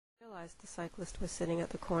realized the cyclist was sitting at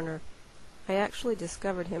the corner. I actually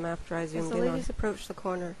discovered him after I zoomed in on him. As the ladies approach the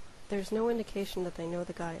corner, there's no indication that they know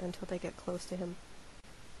the guy until they get close to him.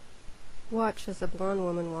 Watch as the blonde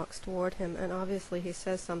woman walks toward him, and obviously he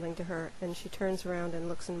says something to her, and she turns around and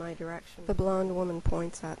looks in my direction. The blonde woman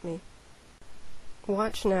points at me.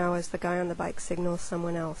 Watch now as the guy on the bike signals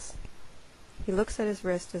someone else. He looks at his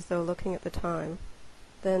wrist as though looking at the time,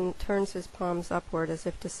 then turns his palms upward as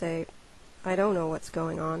if to say, "I don't know what's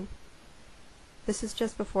going on." This is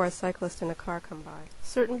just before a cyclist and a car come by.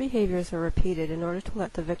 Certain behaviors are repeated in order to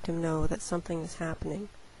let the victim know that something is happening.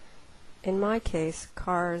 In my case,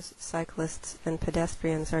 cars, cyclists, and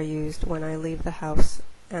pedestrians are used when I leave the house,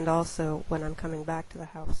 and also when I'm coming back to the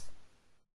house.